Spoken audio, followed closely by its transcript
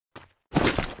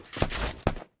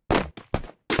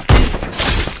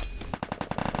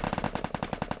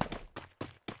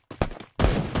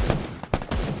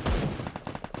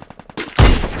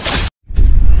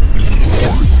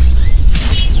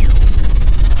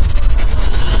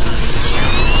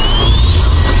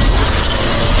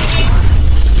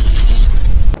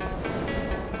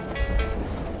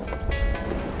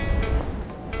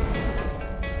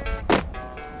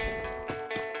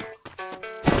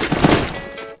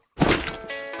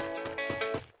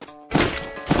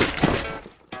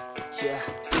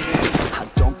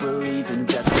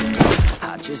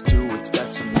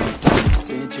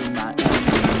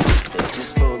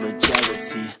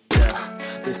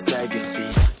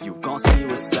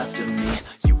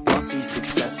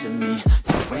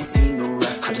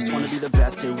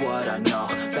master what I know.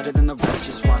 Better than the rest,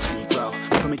 just watch me grow.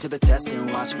 Put me to the test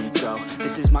and watch me go.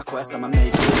 This is my quest, I'ma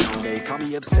make it known. They call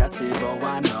me obsessive, oh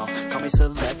I know. Call me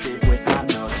selective with my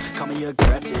notes. Call me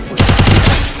aggressive with my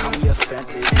notes. Call me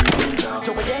offensive even though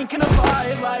Joe, I ain't gonna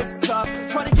lie, life's tough.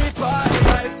 Try to get by,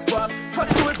 life's rough. Try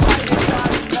to do it right, it's not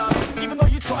enough. Even though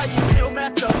you try, you still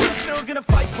mess up. I'm still gonna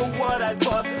fight for what I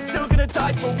love. Still gonna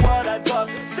die for what I love.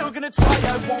 Still gonna try,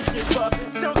 I won't give up.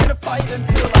 Still gonna fight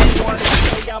until I want it.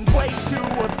 Say I'm way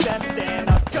too obsessed and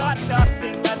I've got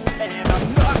nothing left. And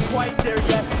I'm not quite there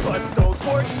yet, but those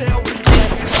words, they'll regret.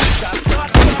 'Cause I've got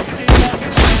something left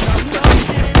and I'm not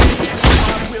giving in.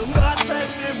 I will not let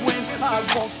them win. I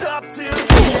won't stop till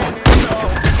the end, no.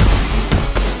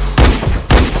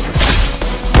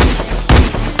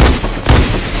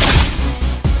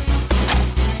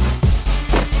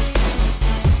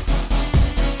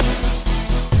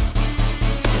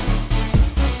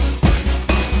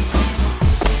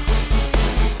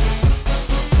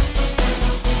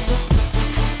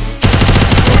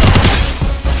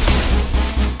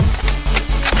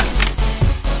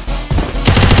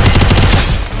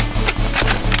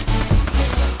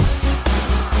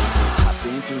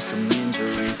 Some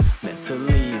injuries,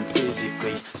 mentally and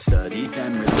physically. Studied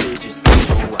them religiously,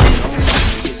 so I don't know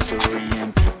history.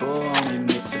 And people only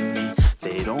admit to me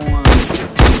they don't want me to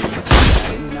be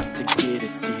bad enough to get a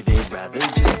C. They'd rather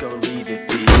just go leave it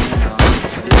be.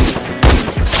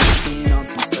 Been on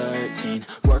since 13,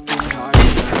 working hard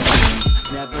and learning,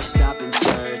 never stopping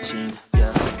searching.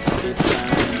 Yeah, it's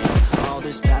burning. All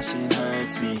this passion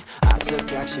hurts me. I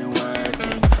took action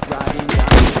working, writing down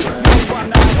these words. No, I'm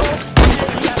not okay.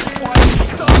 I just wanna be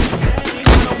something.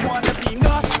 I don't wanna be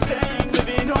nothing,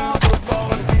 living all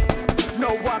alone. No,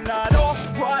 I'm not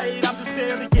alright. I'm just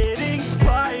barely getting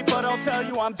right, but I'll tell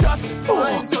you I'm just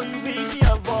fine, so you leave me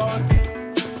alone.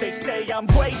 They say I'm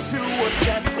way too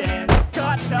obsessed and I've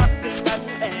got nothing left,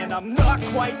 and I'm not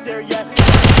quite there yet.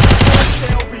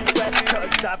 They'll regret,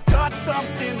 'cause I've got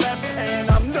something left and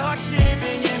I'm not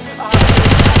giving in. I will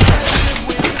not let them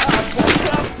win. I won't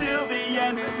stop till the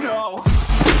end, no.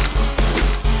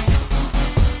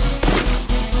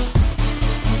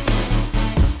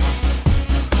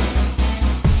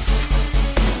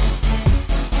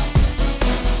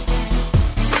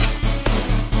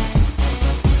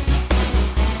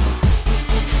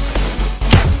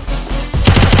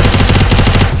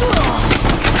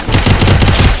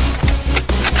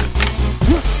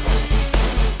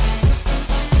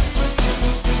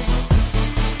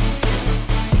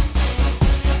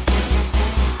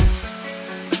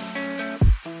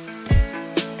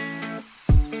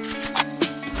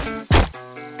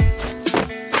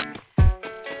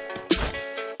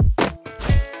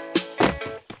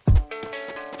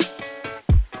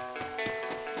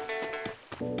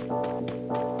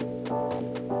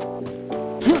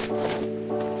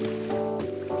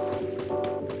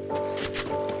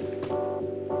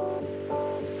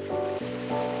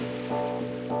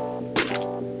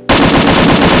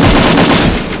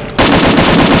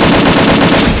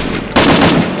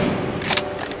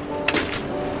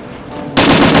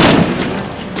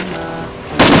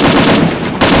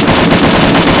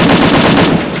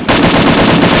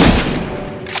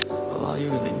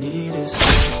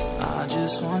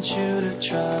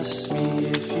 Trust me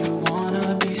if you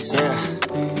wanna be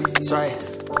something. Yeah, that's right.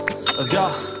 Let's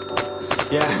go.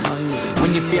 Yeah.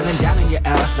 When you're feeling down and you're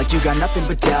out, like you got nothing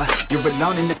but doubt, you're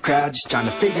alone in the crowd, just trying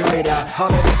to figure it out.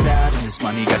 All of this cloud and this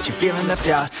money got you feeling left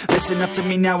out. Listen up to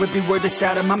me now, every word that's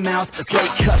out of my mouth. Let's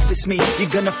wake up, it's me. You're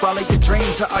gonna follow your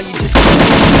dreams, or are you just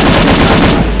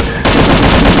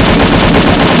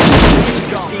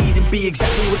succeed and be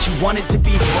exactly what you want it to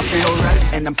be. I feel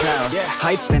right and I'm proud,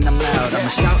 hype and I'm loud. I'ma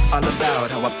shout all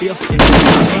about how I feel in my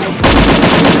mouth. Ain't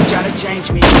nobody try to change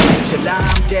me till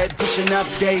I'm dead, pushing up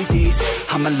daisies.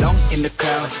 I'm alone in the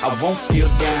crowd, I won't feel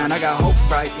down. I got hope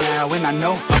right now and I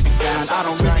know I'll be found. I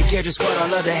don't really care just what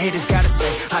all other haters gotta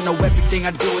say. I know everything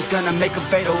I do is gonna make them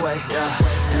fade away.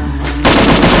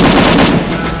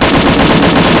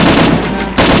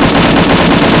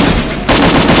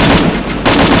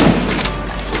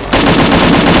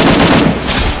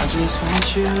 Just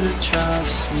want you to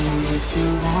trust me if you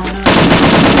wanna.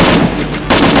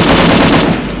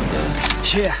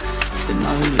 Yeah. Then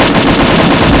I'll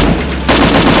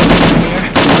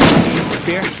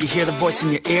severe. You hear the voice in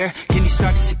your ear. Can you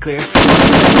start to see clear?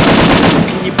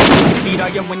 Can you be on your feet? Are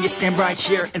you when you stand right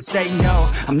here and say no?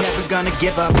 I'm never gonna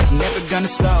give up, never gonna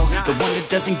slow. The one that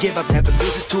doesn't give up never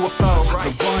loses to a foe.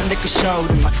 The one that can show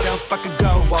to myself I could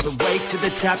go all the way to the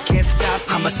top, can't stop.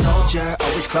 I'm a soldier,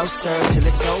 always closer till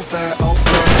it's over.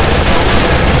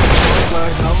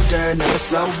 word holder, never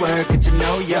slower, good to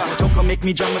know ya. Don't go make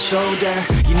me drop my shoulder.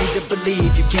 You need to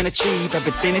believe you can achieve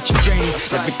everything that you dream.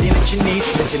 Everything that you need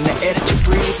is in the air that you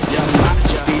breathe. It's in the mind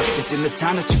that you feed, it's in the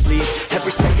time that you bleed.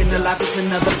 Every second of life is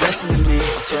another blessing to me.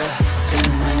 Yeah. And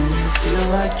when you feel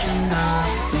like you're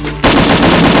nothing,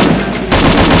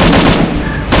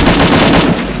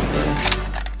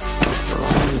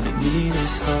 all you really need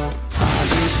is hope. I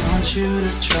just want you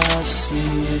to trust me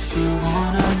if you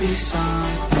wanna be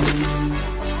something.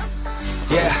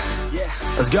 Yeah,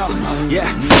 let's go. Yeah,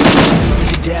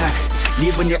 you're down,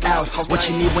 need when you're out, what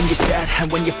you need when you're sad,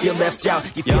 and when you feel left out.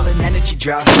 You feel an energy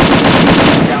drop, a little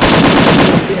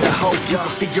bit of hope, you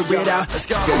can figure it out. Let's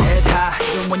go. Keep your head high,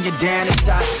 even when you're down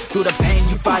inside. Through the pain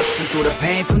you fight, and through the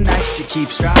painful nights you keep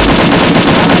striving.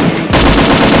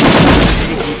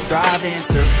 Keep thriving,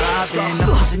 surviving.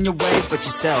 Nothing's in your way but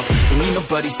yourself. You need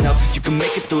nobody's help. You can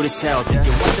make it through this hell. Take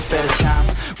it one step at a time,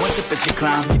 one step as you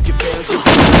climb. If you fail, you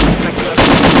climb. Back up,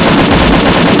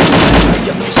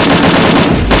 your mission.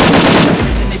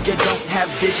 If you don't have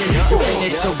vision, you're in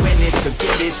it to win it. So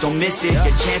get it, don't miss it. Your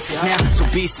chances now, so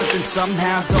be something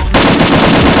somehow. Don't miss it.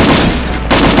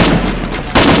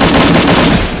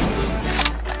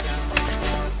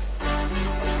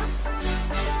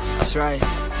 That's right.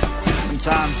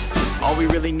 Sometimes, all we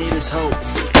really need is hope.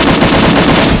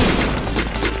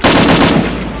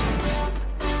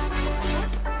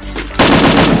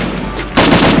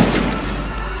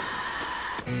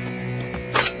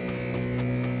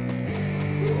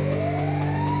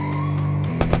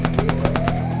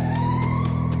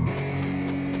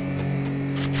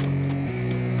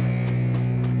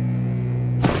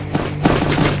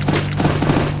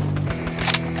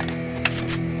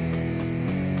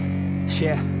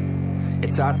 Yeah,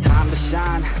 it's our time to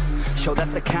shine. Show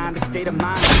that's the kind of state of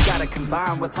mind you gotta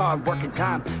combine with hard work and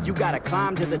time. You gotta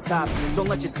climb to the top. Don't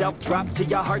let yourself drop till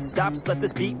your heart stops. Let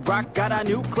this beat rock. Got a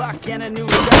new clock and a new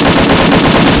start.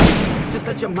 Just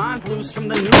let your mind loose from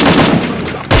the new.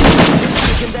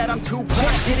 Thinking that I'm too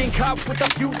bad, getting caught with a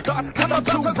few thoughts, cause I'm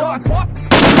too lost. Even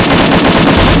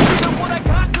what I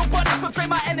got, nobody's gonna drain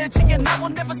my energy, and I will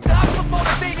never stop. I'm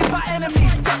motivated by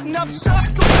enemies, setting up shop.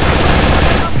 So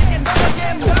I'm thinking that I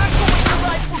am not going through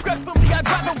life regretfully. I'd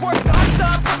rather work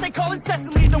non-stop, what they call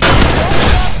incessantly, than work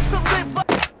non-stop to live like